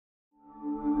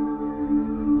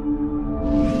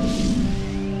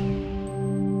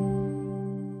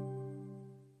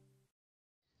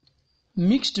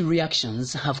Mixed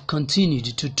reactions have continued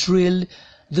to trail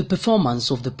the performance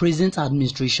of the present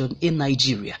administration in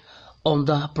Nigeria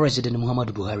under President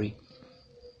Muhammadu Buhari.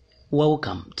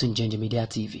 Welcome to Njenje Media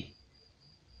TV,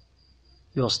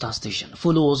 your star station.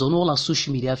 Follow us on all our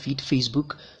social media feed,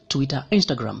 Facebook, Twitter,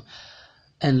 Instagram,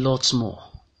 and lots more.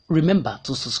 Remember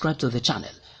to subscribe to the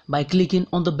channel by clicking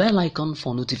on the bell icon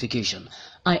for notification.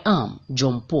 I am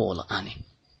John Paul Ani.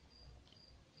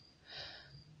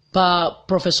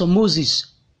 Professor Moses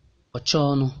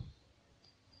Ochono,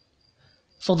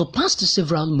 for the past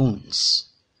several months,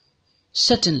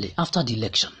 certainly after the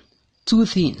election, two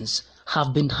things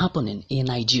have been happening in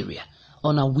Nigeria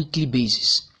on a weekly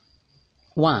basis.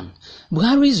 One,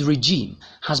 Buhari's regime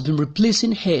has been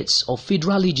replacing heads of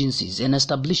federal agencies and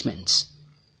establishments.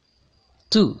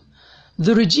 Two,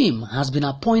 the regime has been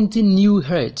appointing new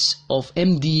heads of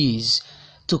MDAs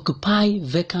to occupy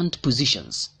vacant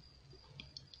positions.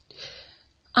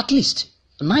 At least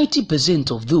 90%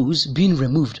 of those being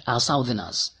removed are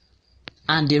Southerners,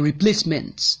 and the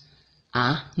replacements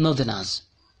are Northerners,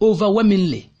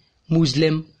 overwhelmingly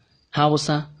Muslim,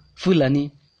 Hausa,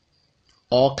 Fulani,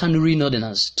 or Kanuri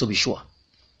Northerners to be sure.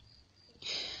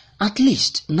 At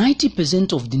least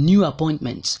 90% of the new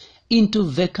appointments into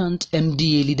vacant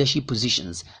MDA leadership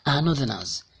positions are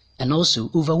Northerners, and also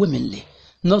overwhelmingly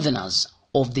Northerners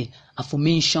of the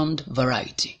aforementioned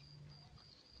variety.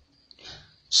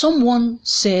 Someone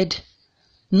said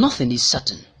nothing is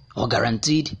certain or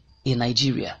guaranteed in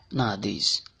Nigeria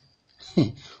nowadays.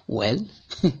 Well,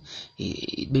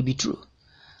 it may be true.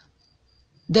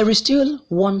 There is still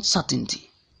one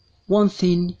certainty, one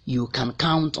thing you can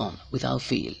count on without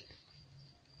fail.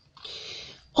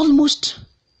 Almost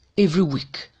every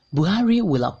week, Buhari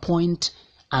will appoint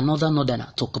another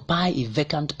Northerner to occupy a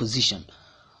vacant position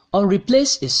or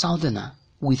replace a Southerner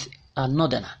with a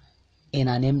Northerner in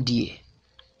an MDA.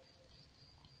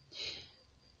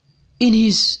 In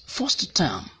his first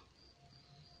term,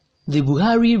 the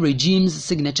Buhari regime's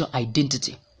signature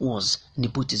identity was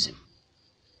nepotism.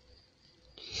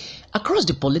 Across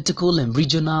the political and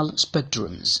regional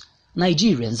spectrums,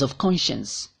 Nigerians of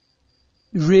conscience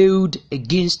railed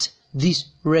against this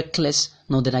reckless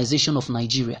northernization of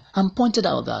Nigeria and pointed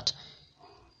out that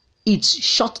its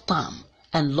short-term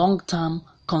and long-term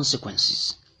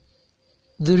consequences.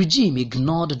 The regime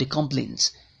ignored the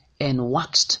complaints and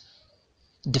waxed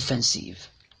defensive.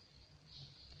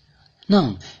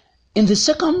 Now, in the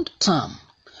second term,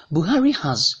 Buhari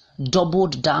has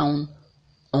doubled down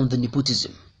on the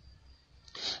nepotism.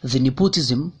 The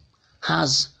nepotism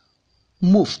has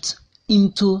moved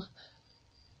into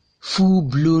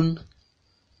full-blown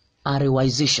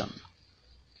Arewanisation.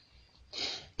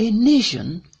 A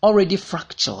nation already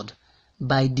fractured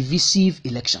by divisive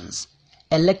elections,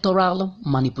 electoral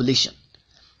manipulation,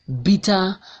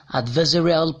 bitter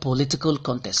adversarial political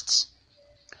contests,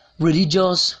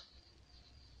 religious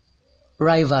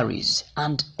rivalries,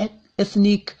 and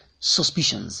ethnic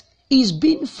suspicions is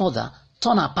being further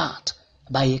torn apart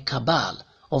by a cabal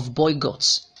of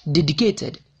boycotts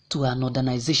dedicated to a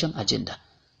modernization agenda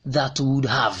that would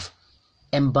have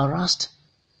embarrassed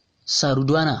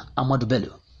Sarudwana Ahmadu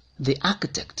Bello, the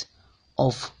architect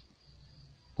of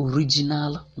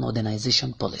original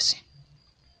modernization policy.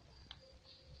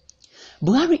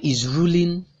 Buhari is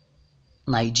ruling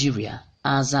Nigeria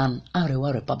as an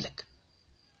Arewa republic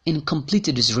in complete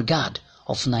disregard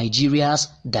of Nigeria's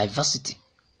diversity.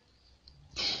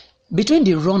 Between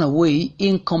the runaway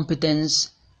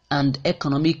incompetence and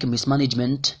economic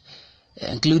mismanagement,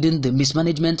 including the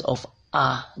mismanagement of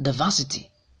our diversity,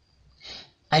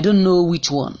 I don't know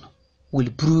which one will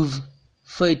prove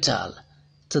fatal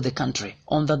to the country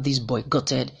under this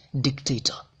boycotted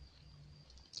dictator.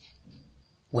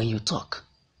 When you talk,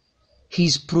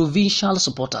 his provincial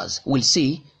supporters will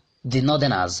say the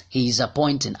Northerners he is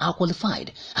appointing are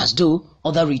qualified, as though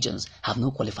other regions have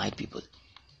no qualified people.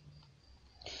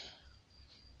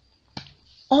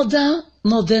 Other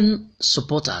Northern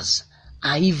supporters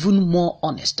are even more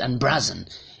honest and brazen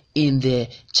in their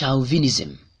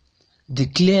chauvinism,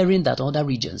 declaring that other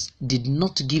regions did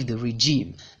not give the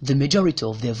regime the majority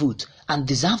of their vote and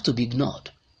deserve to be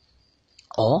ignored,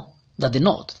 or that the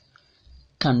North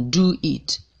can do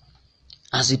it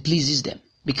as it pleases them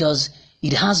because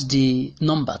it has the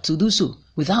number to do so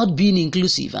without being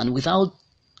inclusive and without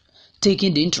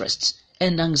taking the interests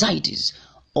and anxieties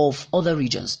of other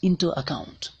regions into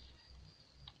account.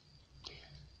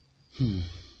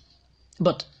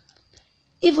 But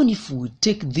even if we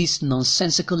take this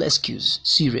nonsensical excuse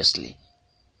seriously,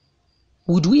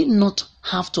 would we not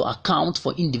have to account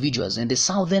for individuals in the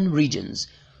southern regions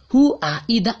who are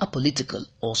either apolitical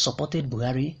or supported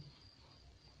Buhari?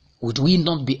 Would we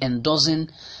not be endorsing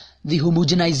the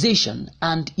homogenization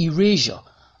and erasure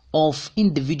of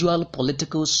individual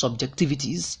political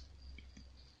subjectivities?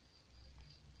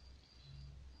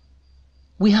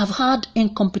 We have had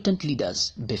incompetent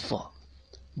leaders before,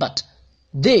 but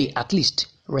they at least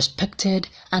respected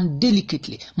and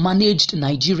delicately managed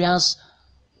Nigeria's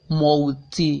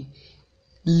multi-layered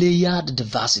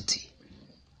diversity,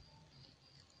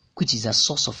 which is a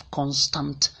source of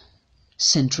constant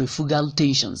centrifugal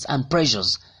tensions and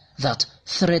pressures that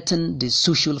threaten the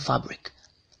social fabric.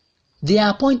 Their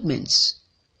appointments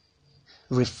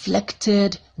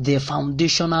reflected their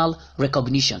foundational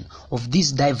recognition of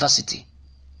this diversity,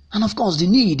 and of course the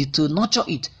need to nurture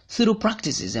it through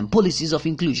practices and policies of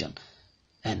inclusion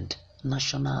and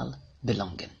national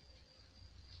belonging.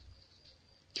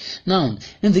 Now,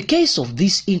 in the case of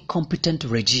this incompetent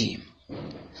regime,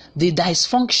 the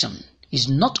dysfunction is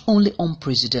not only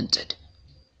unprecedented,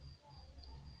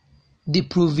 the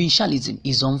provincialism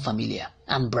is unfamiliar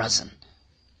and brazen,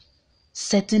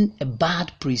 setting a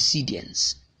bad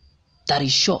precedence that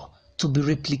is sure to be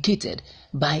replicated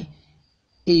by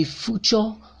a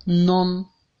future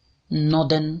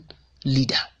non-northern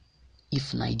leader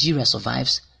if Nigeria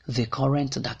survives the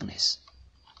current darkness.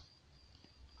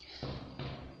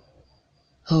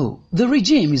 The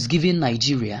regime is giving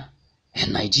Nigeria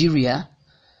and Nigerians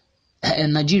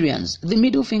the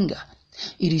middle finger.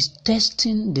 It is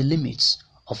testing the limits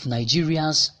of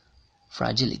Nigeria's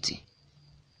fragility,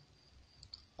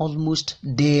 almost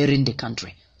daring the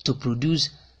country to produce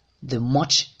the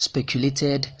much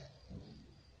speculated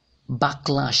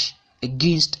backlash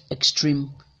against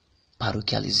extreme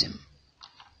parochialism.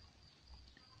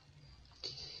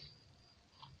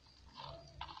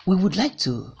 We would like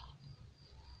to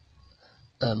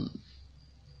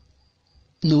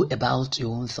know about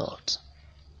your own thoughts.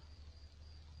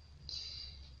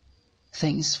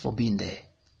 Thanks for being there.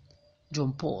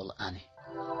 John Paul Annie,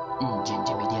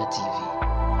 Ginger Media TV.